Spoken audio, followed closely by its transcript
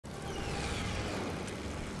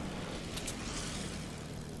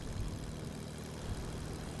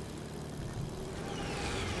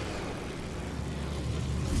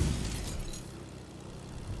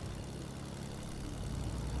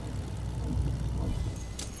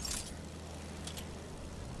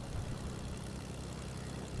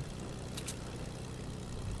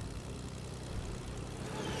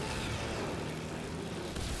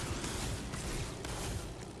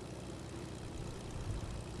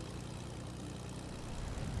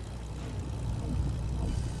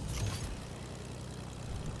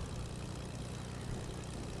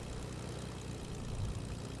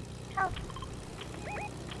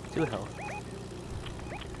2 health.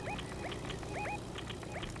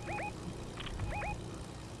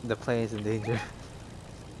 The plane is in danger.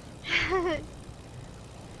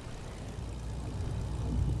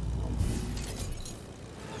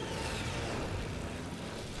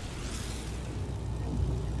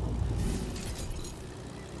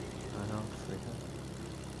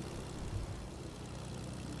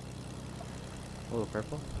 Oh,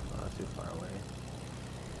 purple? Oh, too far away.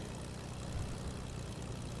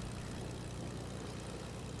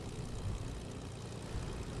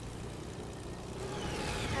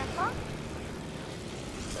 Purple?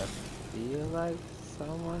 I feel like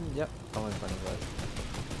someone. Yep, someone in front of us.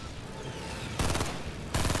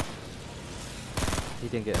 He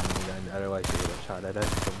didn't get a minigun, otherwise he would have shot at us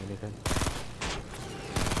with a minigun.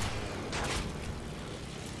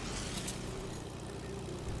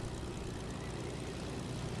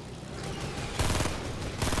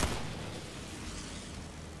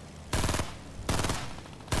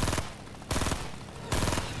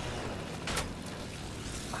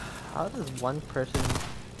 How does one person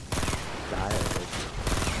die of this?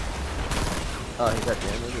 Oh, he got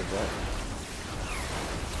damaged with that.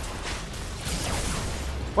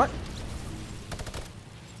 What?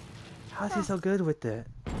 How is he so good with it?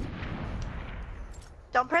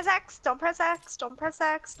 Don't press X, don't press X, don't press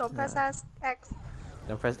X, don't press Nah. X.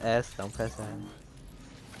 Don't press S, don't press N.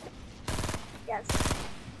 Yes.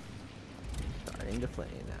 Starting to play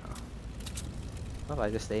now. What if I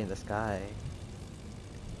just stay in the sky?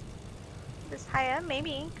 This high up,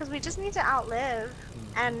 maybe, because we just need to outlive.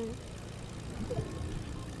 And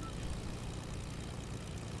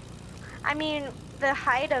I mean, the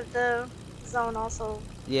height of the zone also.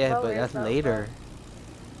 Yeah, but lowers that's though, later.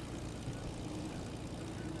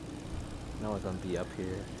 No one's gonna be up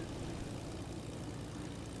here.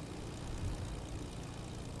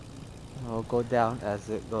 Oh, go down as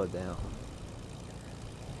it go down.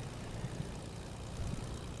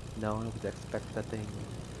 No one would expect that thing.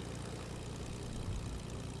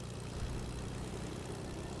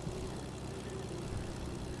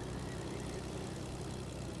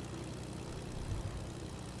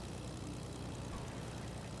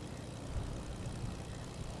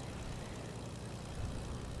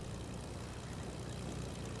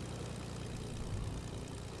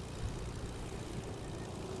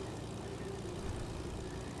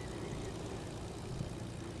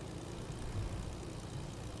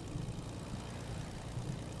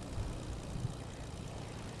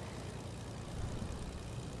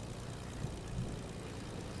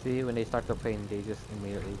 See, when they start the plane, they just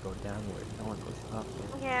immediately go downward. No one goes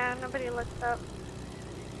upward. Yeah, nobody looked up.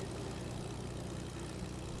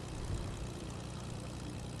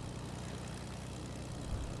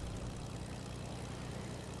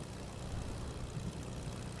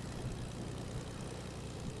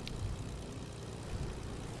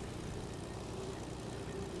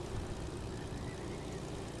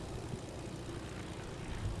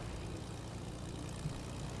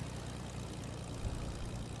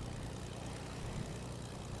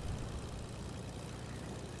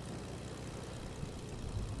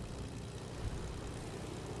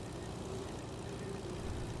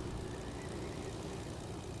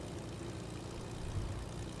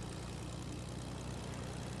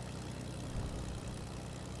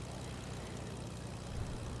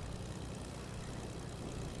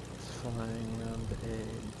 Flying around the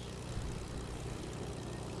edge.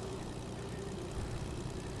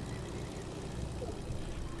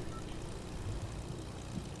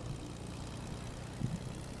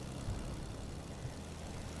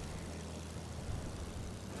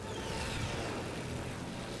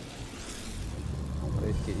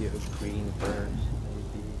 Let's get you a green first,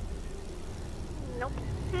 maybe. Nope.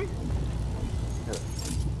 At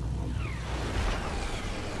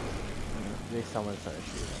least someone's starting to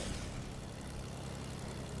shoot us.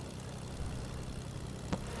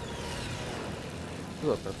 Ooh,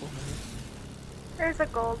 a purple. There's a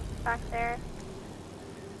gold back there.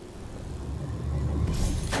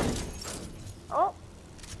 Oh.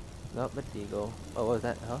 Nope, the eagle. Oh, what was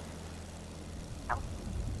that? Huh? Oh.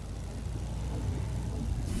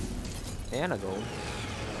 And a gold.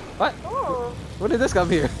 What? Ooh. When did this come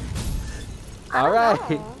here? I don't Alright.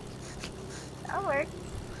 know. That'll work.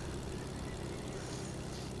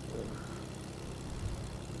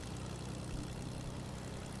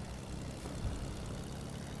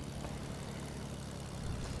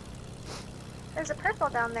 There's a purple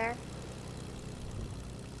down there.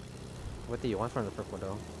 What do you want from the purple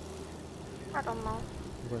though? I don't know.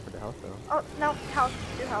 I'm going for the health though. Oh, no, health.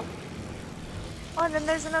 Do health. Oh, and then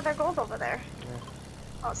there's another gold over there. Yeah.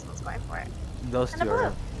 Oh, someone's going for it. Those And a two blue.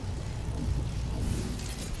 are.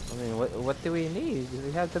 Let mean, what do we need?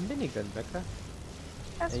 We have the minigun, Becca.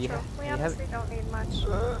 That's And you true. We and you have. honestly don't need much.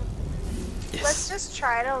 Let's Yes. just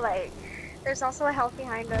try to like. There's also a health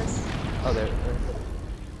behind us. Oh, there.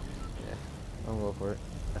 Yeah, I'll go for it.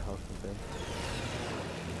 The health thing.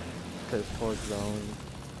 Cause towards zone.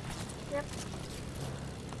 Yep.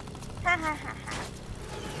 Ha ha ha ha.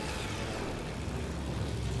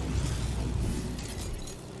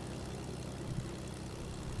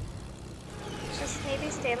 Just maybe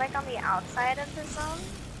stay like on the outside of the zone.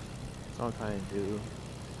 That's what I'm trying to do.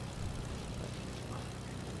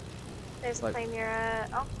 There's a Like, plane near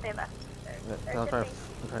oh, they left. They're I'm trying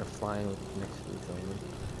dipping. to fly next to the zone.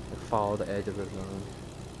 Like follow the edge of the zone.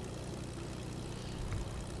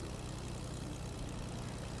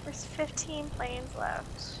 There's 15 planes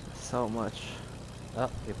left. So much. Oh,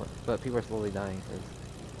 but people are slowly dying. Cause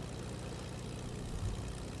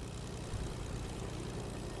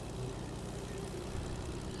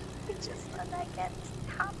We just wanna get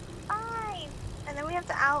top 5. And then we have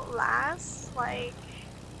to outlast, like...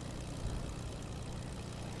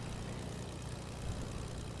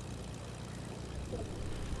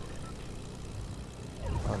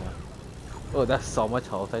 oh no. Oh, that's so much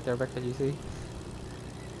health right there, Becca. You see?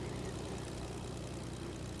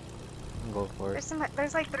 Go for it.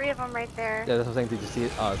 There's like 3 of them right there. Yeah, that's what I'm saying. Did you see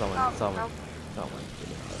it? Oh, someone. Oh, Someone. nope. Someone.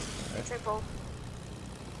 They took both.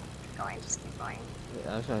 Keep going, just keep going.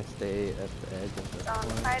 Yeah, I'm just trying to stay at the edge of the Don't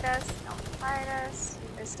point. fight us, don't fight us.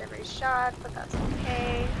 You missed every shot, but that's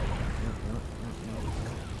okay.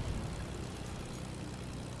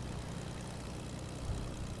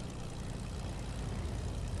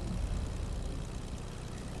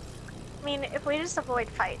 I mean, if we just avoid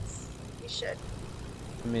fights, we should.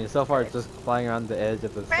 I mean, so far it's just flying around the edge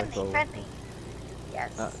of the Friendly, circle. friendly.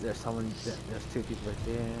 Yes. There's someone. There's 2 people right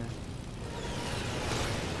there.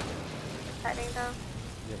 Fighting them.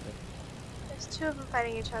 Yeah. There's 2 of them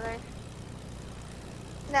fighting each other.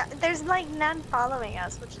 No, there's like none following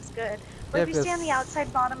us, which is good. What Yeah, if we stay on the because-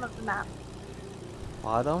 outside bottom of the map?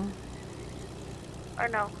 Bottom? Or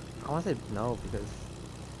no? I want to say no because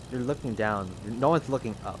you're looking down. No one's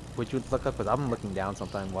looking up. Would you look up? Because I'm looking down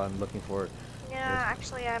sometimes while I'm looking for it. Yeah,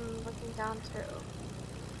 actually I'm looking down too.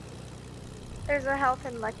 There's a health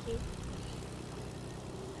and lucky.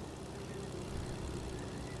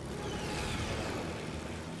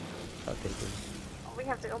 I'll take it. Oh, we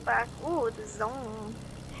have to go back. Ooh, the zone.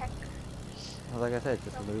 Heck. Well, like I said,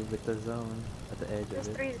 just move with the zone at the edge There's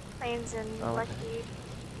of it. 3 planes in Oh, okay. lucky.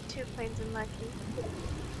 2 planes in lucky.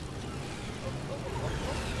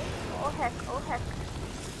 Oh heck, oh heck.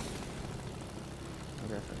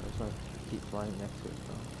 Okay, so I just want to keep flying next to it.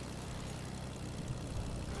 So.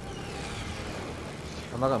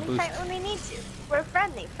 I'm not gonna We boost. fight when we need to. We're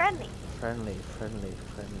friendly, friendly. Friendly, friendly,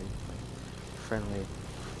 friendly, friendly,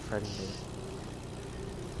 friendly.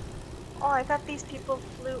 Oh, I thought these people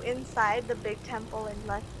flew inside the big temple in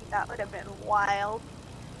Lucky. That would have been wild.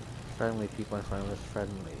 Friendly people in front of us.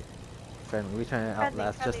 Friendly. Friendly. We're trying to Friendly,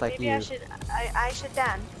 outlast friendly. just like Maybe you. I should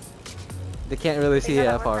dance. They can't really They see know it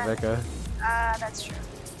that that we're far, friendly. Becca. That's true.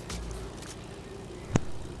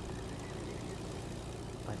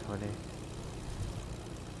 My 20.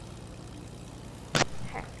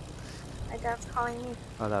 Heck. My dad's calling me.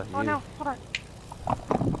 Oh, that was you. Oh no, hold on.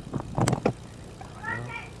 No?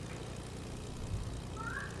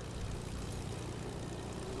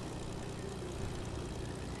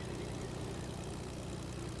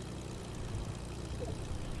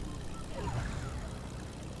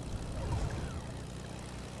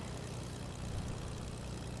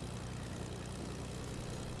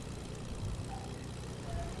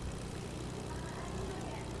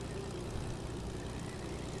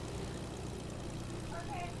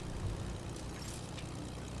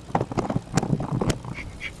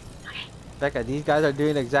 Becca, these guys are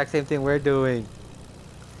doing the exact same thing we're doing.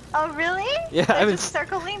 Oh really? Yeah, They're I mean- just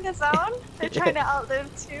circling the zone? They're trying to outlive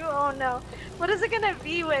too? Oh no. What is it gonna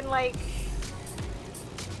be when like...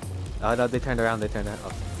 Oh no, they turned around, they turned around. Oh.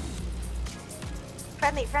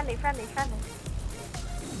 Friendly, friendly, friendly, friendly.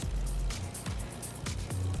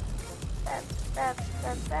 That, that,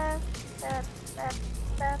 that, that, that, that,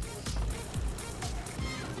 that.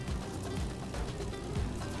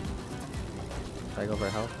 Should I go for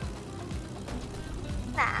help?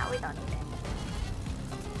 Nah, we don't need it.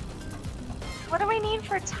 What do we need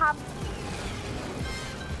for top?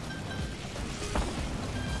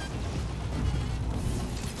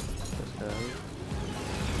 Just go.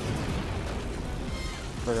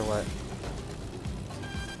 For the what?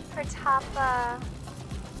 For top, 5?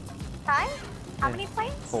 How Yeah, many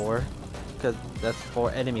planes? 4. Because that's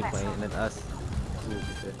 4 enemy Okay, planes so- and then us. 2 would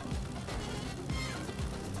be good.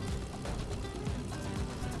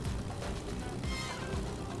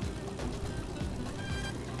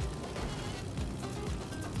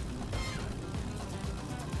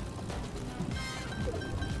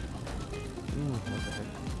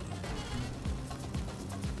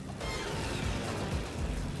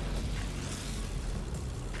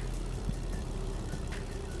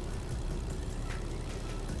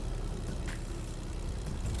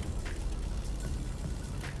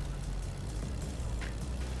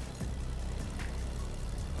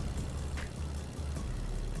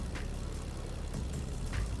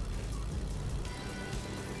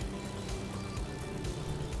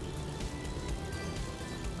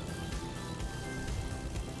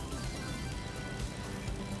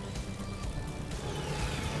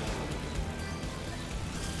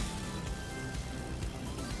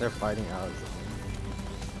 They're fighting out.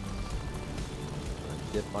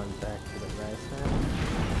 Dip on back to the right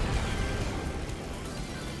side.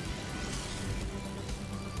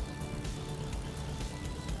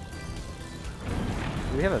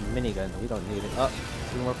 We have a minigun. We don't need it. Oh,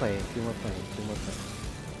 two more planes. Two more planes. Two more planes.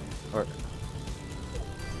 Or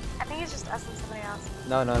I think it's just us and somebody else.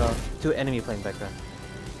 no, no, no. Two enemy planes back there.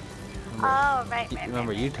 Remember, Oh, right, right,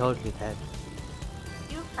 remember, right, you right, told right. me that.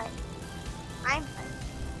 You fight. I'm fighting.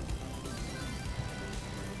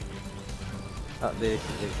 Oh, they're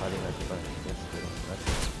fighting us, but yes, that's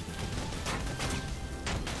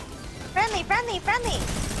Friendly, friendly, friendly!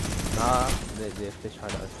 nah. They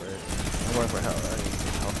shot us first. I'm going for health. I need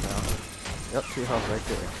some health now. Yep, 2 health right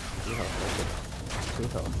there. 2 health right there. 2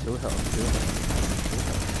 health. 2 health. 2 health. 2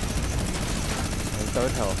 health. And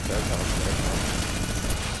third health. Third health. Third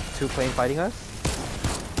health. 2 plane fighting us.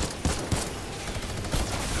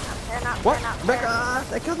 They're not. What? They're not. Becca!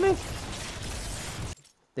 They killed me!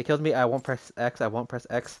 They killed me. I won't press X. I won't press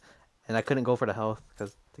X. And I couldn't go for the health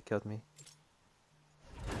because they killed me.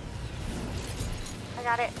 I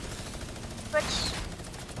got it. Switch.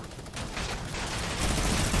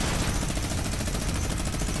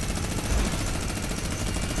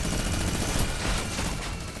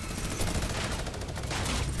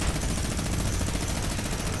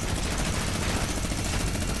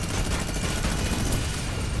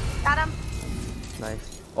 Got him.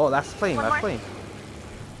 Nice. Oh, last plane. One Last more. plane.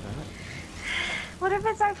 What if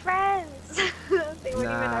it's our friends? They weren't even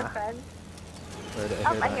our Nah. friends. Where did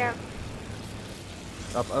Oh, hear I that? hear him.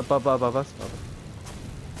 Up above us. Above us.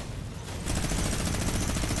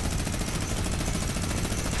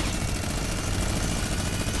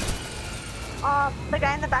 Oh, the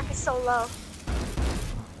guy in the back is so low.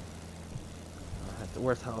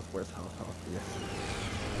 Where's health? Where's health? Health. Yes.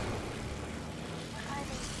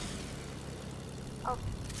 Oh.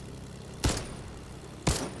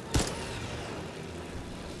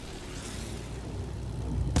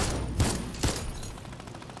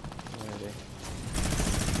 Where are they?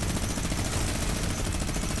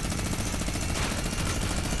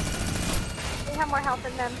 We have more health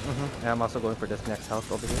than them. And I'm also going for this next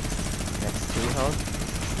health over here. Next 2 health.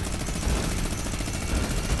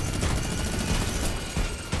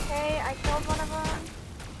 Okay, I killed one of them.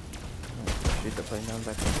 Shoot the plane down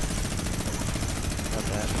back there. Got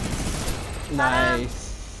that. Got him.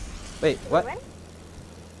 Nice. Wait, Did what? we win?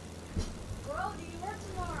 Girl, do you work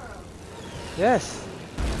tomorrow? Yes.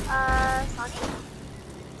 Sonny?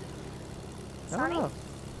 Sonny? Oh.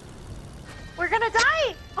 We're gonna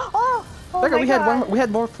die! Oh! Oh Becca, my we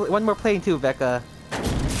had God. one more plane too, Becca.